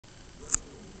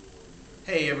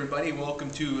Hey everybody,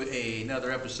 welcome to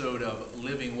another episode of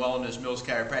Living Wellness Mills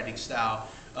Chiropractic Style.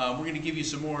 We're going to give you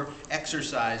some more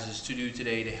exercises to do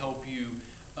today to help you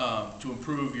to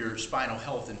improve your spinal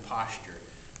health and posture.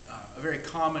 A very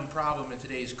common problem in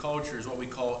today's culture is what we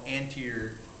call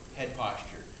anterior head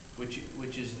posture,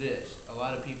 which is this. A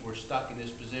lot of people are stuck in this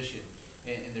position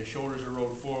and their shoulders are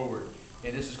rolled forward.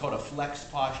 And this is called a flex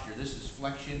posture. This is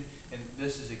flexion and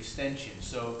this is extension.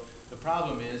 So the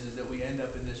problem is that we end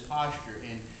up in this posture,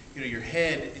 and your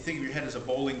head, think of your head as a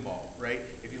bowling ball, right?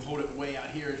 If you hold it way out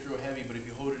here, it's real heavy, but if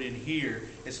you hold it in here,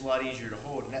 it's a lot easier to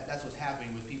hold. And that's what's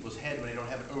happening with people's head when they don't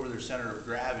have it over their center of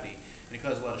gravity. And it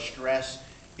causes a lot of stress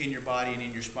in your body and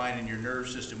in your spine and your nerve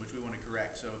system, which we want to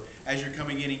correct. So as you're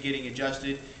coming in and getting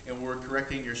adjusted and we're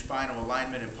correcting your spinal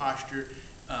alignment and posture,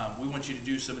 we want you to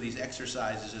do some of these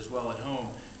exercises as well at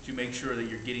home to make sure that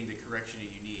you're getting the correction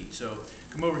that you need. So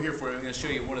come over here for it. I'm going to show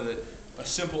you one of a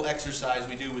simple exercise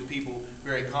we do with people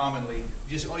very commonly.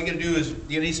 Just all you got to do is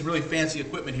you need some really fancy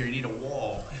equipment here. You need a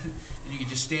wall, and you can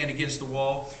just stand against the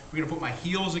wall. We're going to put my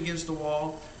heels against the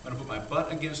wall. I'm going to put my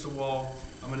butt against the wall.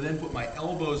 I'm going to then put my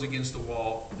elbows against the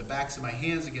wall, the backs of my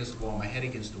hands against the wall, my head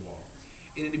against the wall.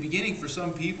 And in the beginning, for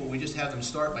some people, we just have them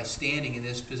start by standing in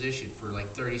this position for like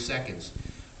 30 seconds.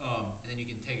 And then you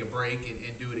can take a break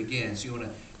and do it again. So you want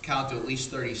to count to at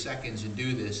least 30 seconds and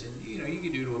do this. And you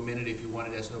can do to a minute if you want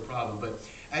it, that's no problem. But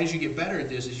as you get better at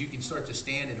this, as you can start to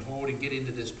stand and hold and get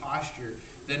into this posture,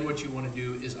 then what you want to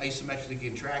do is isometrically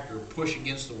contract or push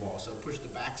against the wall. So push the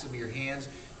backs of your hands,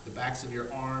 the backs of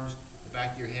your arms, the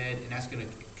back of your head, and that's going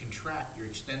to contract your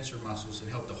extensor muscles and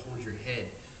help to hold your head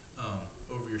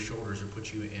over your shoulders or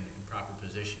put you in proper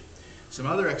position. Some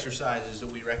other exercises that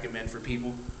we recommend for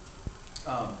people.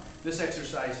 This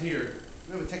exercise here,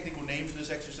 do we have a technical name for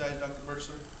this exercise, Dr.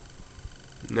 Birchler?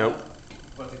 Nope.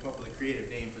 We'll have to come up with a creative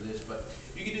name for this, but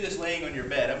you can do this laying on your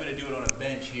bed. I'm going to do it on a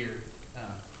bench here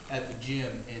at the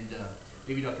gym, and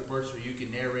maybe Dr. Birchler, you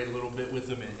can narrate a little bit with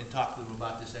them and talk to them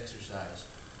about this exercise.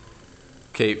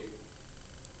 Okay,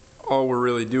 all we're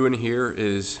really doing here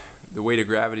is the weight of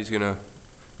gravity is going to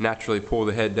naturally pull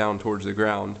the head down towards the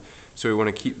ground. So we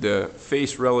want to keep the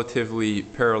face relatively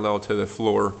parallel to the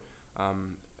floor,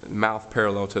 mouth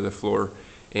parallel to the floor,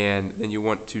 and then you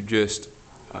want to just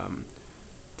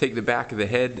take the back of the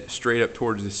head straight up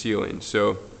towards the ceiling.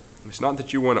 So it's not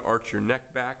that you want to arch your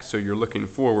neck back so you're looking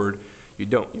forward. You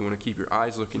don't. You want to keep your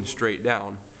eyes looking straight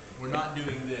down. We're not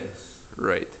doing this.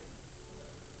 Right.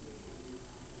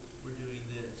 We're doing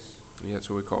this. Yeah, that's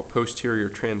what we call posterior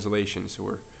translation. So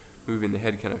we're moving the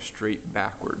head kind of straight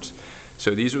backwards.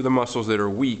 So these are the muscles that are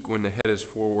weak when the head is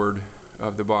forward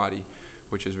of the body,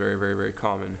 which is very, very, very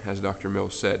common, as Dr.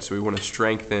 Mills said. So we want to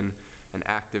strengthen and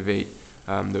activate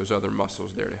those other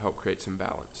muscles there to help create some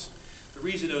balance. The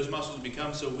reason those muscles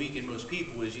become so weak in most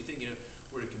people is you think,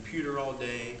 we're at a computer all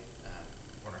day,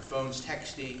 we're on our phones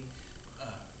texting,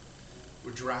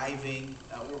 we're driving,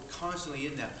 we're constantly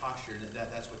in that posture, and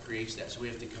that's what creates that. So we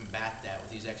have to combat that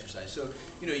with these exercises. So,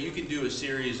 you can do a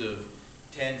series of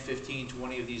 10, 15,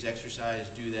 20 of these exercises,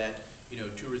 do that,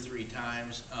 2 or 3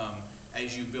 times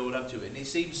as you build up to it. And they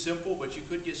seem simple, but you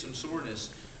could get some soreness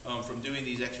from doing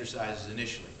these exercises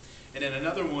initially. And then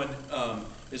another one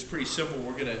is pretty simple.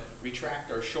 We're going to retract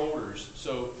our shoulders.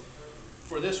 So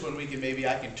for this one, I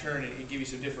can turn and give you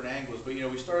some different angles. But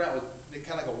we start out with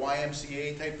kind of like a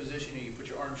YMCA type position, and you put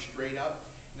your arms straight up.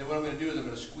 And then what I'm going to do is I'm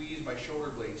going to squeeze my shoulder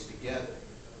blades together.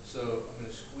 So I'm going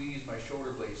to squeeze my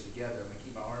shoulder blades together. I'm going to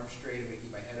keep my arms straight. I'm going to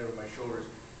keep my head over my shoulders.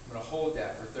 I'm going to hold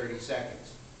that for 30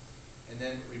 seconds. And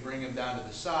then we bring them down to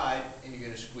the side, and you're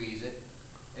going to squeeze it.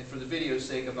 And for the video's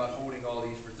sake, I'm not holding all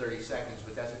these for 30 seconds,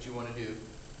 but that's what you want to do.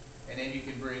 And then you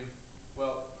can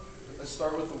let's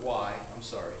start with the Y.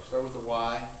 Start with the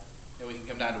Y. Then we can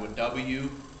come down to a W,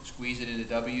 squeeze it into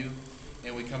W.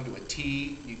 Then we come to a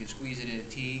T, you can squeeze it into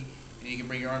T. And you can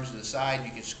bring your arms to the side,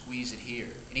 you can squeeze it here.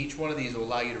 And each one of these will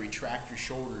allow you to retract your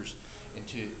shoulders and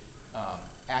to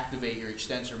activate your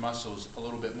extensor muscles a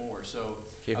little bit more. So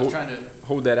okay, I was trying to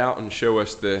hold that out and show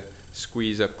us the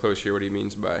squeeze up close here, what he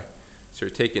means by, so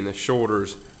you're taking the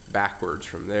shoulders backwards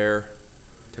from there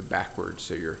to backwards.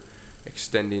 So you're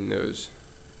extending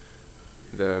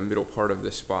the middle part of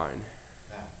the spine.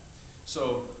 Yeah.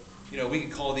 So, we can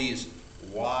call these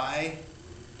Y,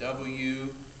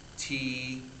 W,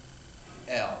 T,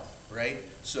 L, right?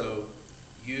 So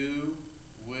you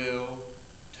will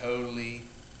totally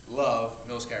love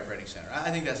Mills Chiropractic Center.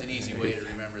 I think that's an easy way to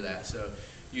remember that. So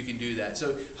you can do that.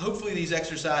 So hopefully these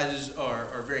exercises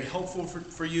are very helpful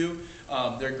for you.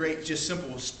 They're great, just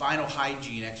simple spinal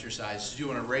hygiene exercises to do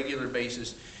on a regular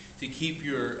basis to keep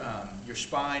your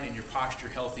spine and your posture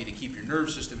healthy, to keep your nerve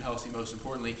system healthy, most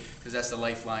importantly, because that's the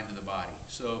lifeline to the body.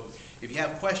 So if you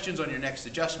have questions on your next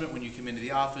adjustment when you come into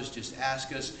the office, just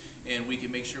ask us, and we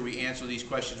can make sure we answer these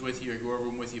questions with you or go over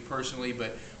them with you personally.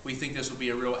 But we think this will be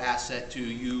a real asset to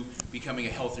you becoming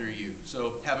a healthier you.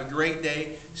 So have a great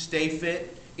day, stay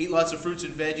fit, eat lots of fruits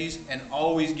and veggies, and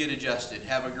always get adjusted.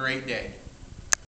 Have a great day.